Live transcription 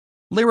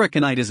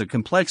Liroconite is a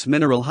complex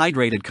mineral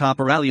hydrated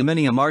copper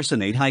aluminium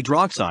arsenate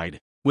hydroxide,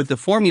 with the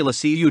formula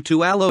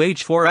Cu2AlO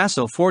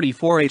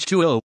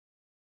H4AsO44H2O.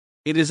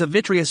 It is a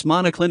vitreous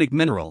monoclinic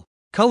mineral,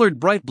 colored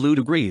bright blue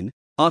to green,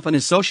 often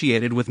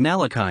associated with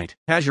malachite,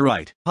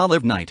 azurite,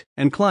 olivenite,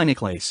 and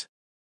cliniclase.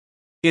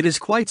 It is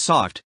quite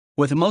soft,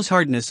 with a Mohs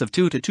hardness of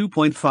 2 to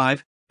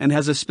 2.5, and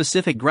has a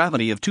specific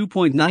gravity of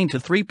 2.9 to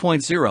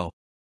 3.0.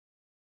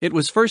 It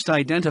was first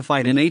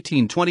identified in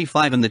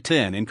 1825 in the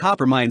tin and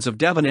copper mines of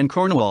Devon and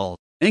Cornwall,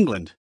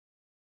 England.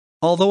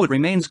 Although it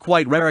remains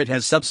quite rare, it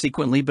has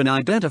subsequently been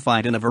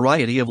identified in a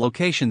variety of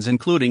locations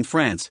including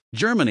France,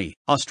 Germany,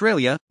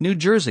 Australia, New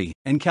Jersey,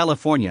 and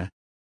California.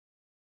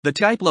 The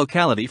type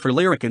locality for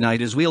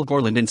Liroconite is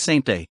Wheelgorland in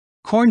St. A,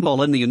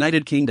 Cornwall in the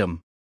United Kingdom.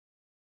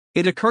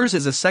 It occurs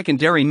as a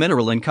secondary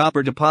mineral in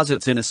copper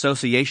deposits in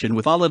association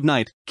with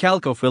olivenite,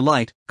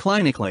 chalcophyllite,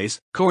 cliniclase,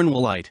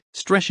 cornwallite,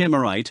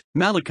 stretchimmerite,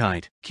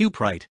 malachite,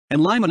 cuprite,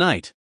 and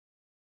limonite.